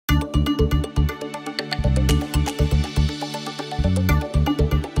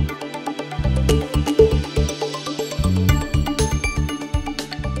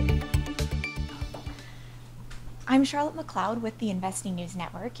Charlotte McLeod with the Investing News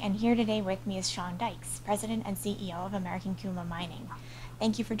Network, and here today with me is Shaun Dykes, President and CEO of American CuMo Mining.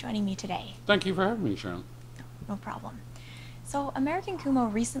 Thank you for joining me today. Thank you for having me, Sharon. No problem. So, American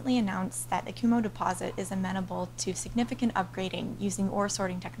CuMo recently announced that the CuMo deposit is amenable to significant upgrading using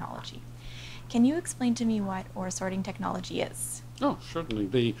Oresorting Technology. Can you explain to me what Oresorting Technology is? Oh,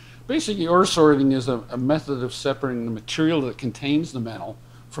 certainly. Basically, ore sorting is a method of separating the material that contains the metal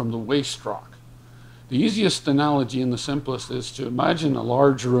from the waste rock. The easiest analogy and the simplest is to imagine a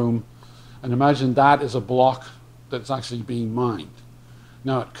large room and imagine that is a block that's actually being mined.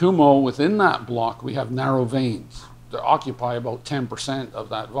 Now at CuMo, within that block, we have narrow veins that occupy about 10% of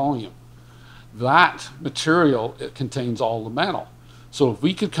that volume. That material, it contains all the metal. So if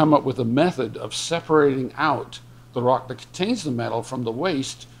we could come up with a method of separating out the rock that contains the metal from the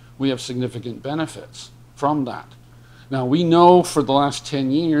waste, we have significant benefits from that. Now we know for the last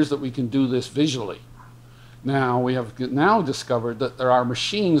 10 years that we can do this visually. Now we have now discovered that there are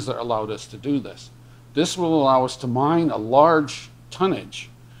machines that allowed us to do this. This will allow us to mine a large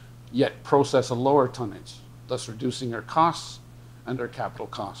tonnage, yet process a lower tonnage, thus reducing our costs and our capital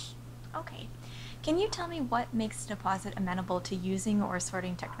costs. Okay. Can you tell me what makes the deposit amenable to using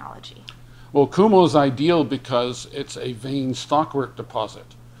Oresorting Technology? Well, CuMo is ideal because it's a vein stockwork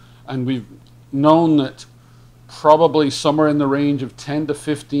deposit. And we've known that probably somewhere in the range of 10 to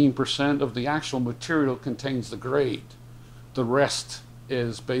 15% of the actual material contains the grade. The rest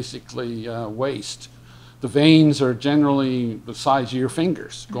is basically waste. The veins are generally the size of your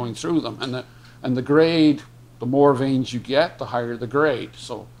fingers going through them. And the grade, the more veins you get, the higher the grade.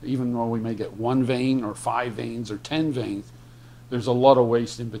 So even though we may get 1 vein or 5 veins or 10 veins, there's a lot of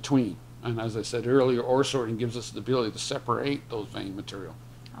waste in between. And as I said earlier, ore sorting gives us the ability to separate those vein material.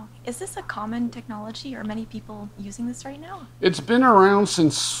 Oh. Is this a common technology? Are many people using this right now? It's been around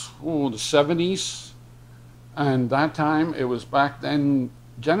since the 70s. And that time, it was back then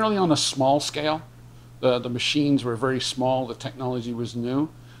generally on a small scale. The machines were very small, the technology was new.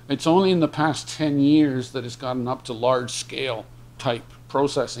 It's only in the past 10 years that it's gotten up to large scale type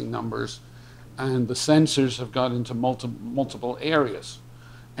processing numbers, and the sensors have got into multiple areas.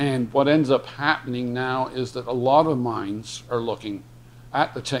 And what ends up happening now is that a lot of mines are looking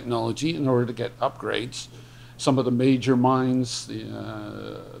at the technology in order to get upgrades. Some of the major mines,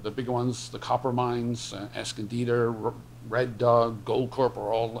 the big ones, the copper mines, Escondida, Red Dog, Goldcorp,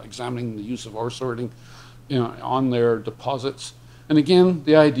 are all examining the use of ore sorting, on their deposits. And again,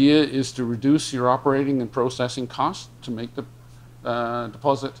 the idea is to reduce your operating and processing costs to make the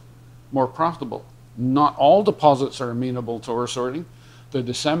deposit more profitable. Not all deposits are amenable to ore sorting. The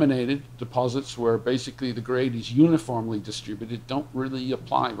disseminated deposits, where basically the grade is uniformly distributed, don't really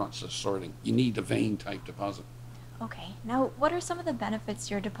apply much to sorting. You need a vein type deposit. Okay. Now, what are some of the benefits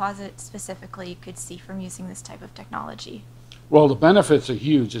your deposit specifically could see from using this type of technology? Well, the benefits are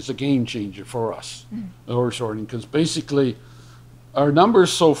huge. It's a game changer for us, the ore sorting, because basically our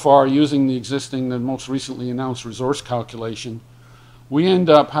numbers so far using the existing and most recently announced resource calculation, we end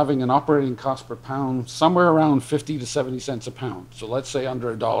up having an operating cost per pound somewhere around 50 to 70 cents a pound. So let's say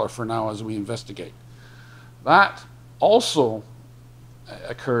under $1 for now as we investigate. That also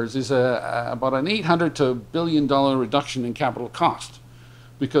occurs is about an $800 to $1 billion reduction in capital cost.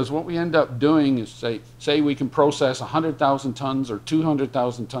 Because what we end up doing is say we can process 100,000 tons or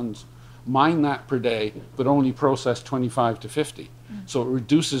 200,000 tons, mine that per day, but only process 25 to 50. So it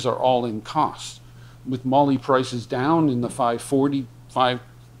reduces our all-in costs. With moly prices down in the $5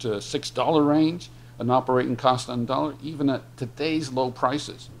 to $6 range, an operating cost on $1, even at today's low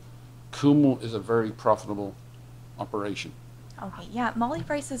prices, CuMo is a very profitable operation. Okay, yeah, moly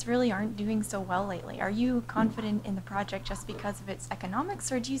prices really aren't doing so well lately. Are you confident in the project just because of its economics,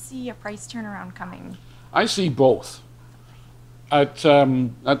 or do you see a price turnaround coming? I see both. At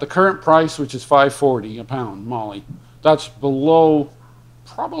the current price, which is $5.40 a pound moly, that's below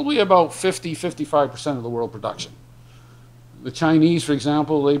probably about 50–55% of the world production. The Chinese, for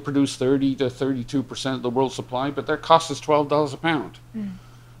example, they produce 30 to 32% of the world supply, but their cost is $12 a pound.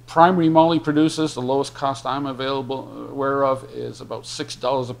 Primary moly producers, the lowest cost I'm aware of is about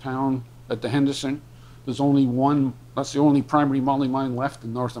 $6 a pound at the Henderson. There's only one, that's the only primary moly mine left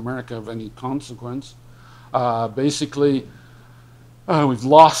in North America of any consequence. Basically, we've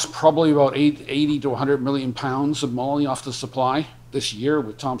lost probably about 80 to 100 million pounds of moly off the supply this year,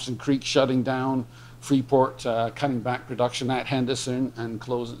 with Thompson Creek shutting down, Freeport cutting back production at Henderson and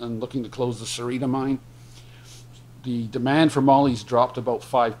looking to close the Sarita mine. The demand for moly's dropped about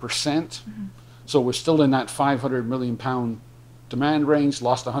 5%. So we're still in that 500 million pound demand range,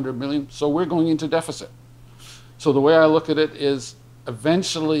 lost 100 million. So we're going into deficit. So the way I look at it is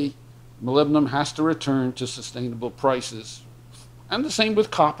eventually molybdenum has to return to sustainable prices. And the same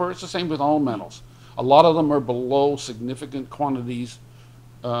with copper, it's the same with all metals. A lot of them are below significant quantities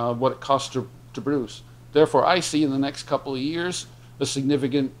what it costs to produce. Therefore, I see in the next couple of years a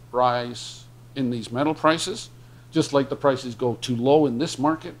significant rise in these metal prices. Just like the prices go too low in this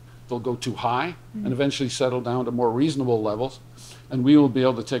market, they'll go too high and eventually settle down to more reasonable levels. And we will be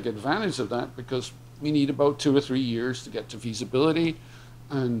able to take advantage of that because we need about 2 or 3 years to get to feasibility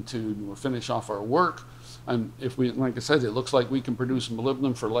and to finish off our work. And if we, like I said, it looks like we can produce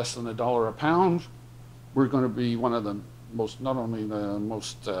molybdenum for less than $1 a pound, we're going to be one of the most, not only the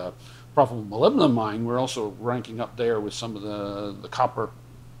most profitable molybdenum mine, we're also ranking up there with some of the copper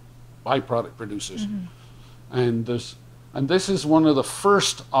byproduct producers. And this is one of the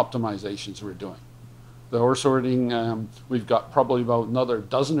first optimizations we're doing. The ore sorting, we've got probably about another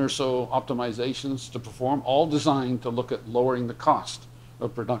dozen or so optimizations to perform, all designed to look at lowering the cost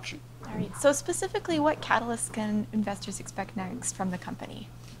of production. All right, so specifically what catalysts can investors expect next from the company?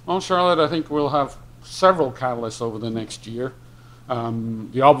 Well, Charlotte, I think we'll have several catalysts over the next year.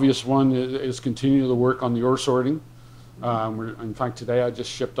 The obvious one is continue the work on the ore sorting. In fact, today I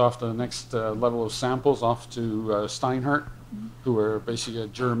just shipped off the next level of samples off to Steinhardt, who are basically a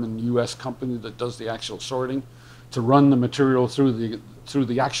German-US company that does the actual sorting, to run the material through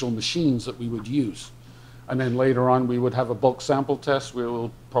the actual machines that we would use. And then later on we would have a bulk sample test. We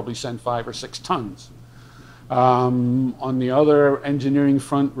will probably send 5 or 6 tons. On the other engineering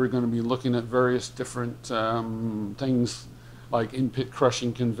front, we're going to be looking at various different things like in-pit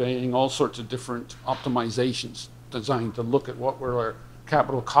crushing, conveying, all sorts of different optimizations designed to look at what were our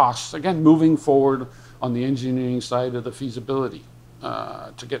capital costs. Again, moving forward on the engineering side of the feasibility,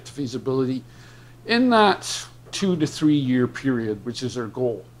 to get to feasibility in that 2 to 3 year period, which is our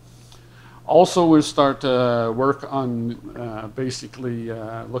goal. Also, we'll start to work on basically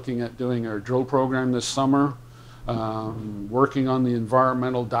looking at doing our drill program this summer, working on the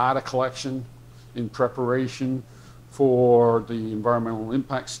environmental data collection in preparation for the environmental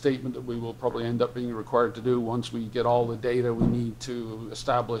impact statement that we will probably end up being required to do once we get all the data we need to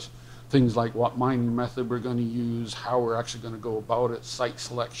establish things like what mining method we're going to use, how we're actually going to go about it, site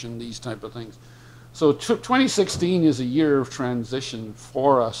selection, these type of things. So 2016 is a year of transition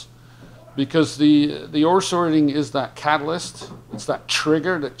for us, because the ore sorting is that catalyst, it's that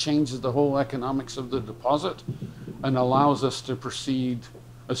trigger that changes the whole economics of the deposit and allows us to proceed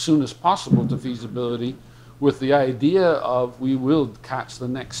as soon as possible to feasibility, with the idea of we will catch the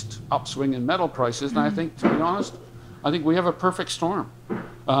next upswing in metal prices. And I think, to be honest, I think we have a perfect storm.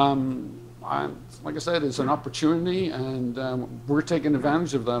 Like I said, it's an opportunity, and we're taking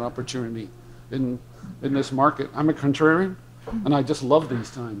advantage of that opportunity in this market. I'm a contrarian, and I just love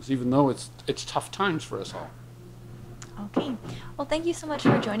these times, even though it's tough times for us all. Okay. Well, thank you so much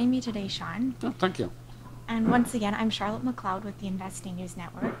for joining me today, Shaun. Oh, thank you. And once again, I'm Charlotte McLeod with the Investing News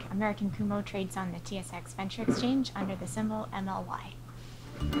Network. American CuMo trades on the TSX Venture Exchange under the symbol MLY.